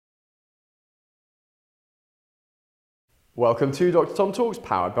Welcome to Dr. Tom Talks,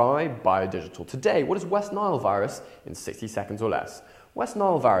 powered by Biodigital. Today, what is West Nile virus in 60 seconds or less? West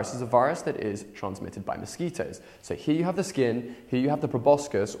Nile virus is a virus that is transmitted by mosquitoes. So here you have the skin, here you have the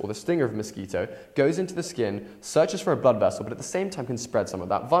proboscis, or the stinger of a mosquito, goes into the skin, searches for a blood vessel, but at the same time can spread some of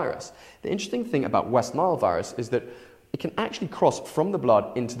that virus. The interesting thing about West Nile virus is that it can actually cross from the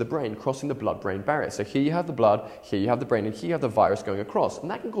blood into the brain, crossing the blood-brain barrier. So here you have the blood, here you have the brain, and here you have the virus going across. And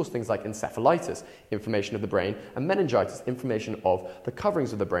that can cause things like encephalitis, inflammation of the brain, and meningitis, inflammation of the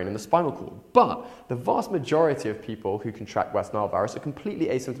coverings of the brain and the spinal cord. But the vast majority of people who contract West Nile virus are completely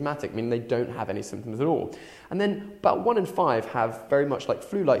asymptomatic, meaning they don't have any symptoms at all. And then about 1 in 5 have very much like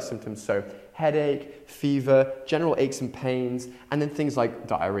flu-like symptoms, so headache, fever, general aches and pains, and then things like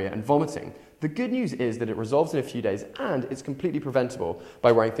diarrhea and vomiting. The good news is that it resolves in a few days and it's completely preventable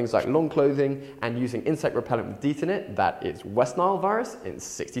by wearing things like long clothing and using insect repellent with DEET in it. That is West Nile virus in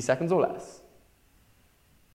 60 seconds or less.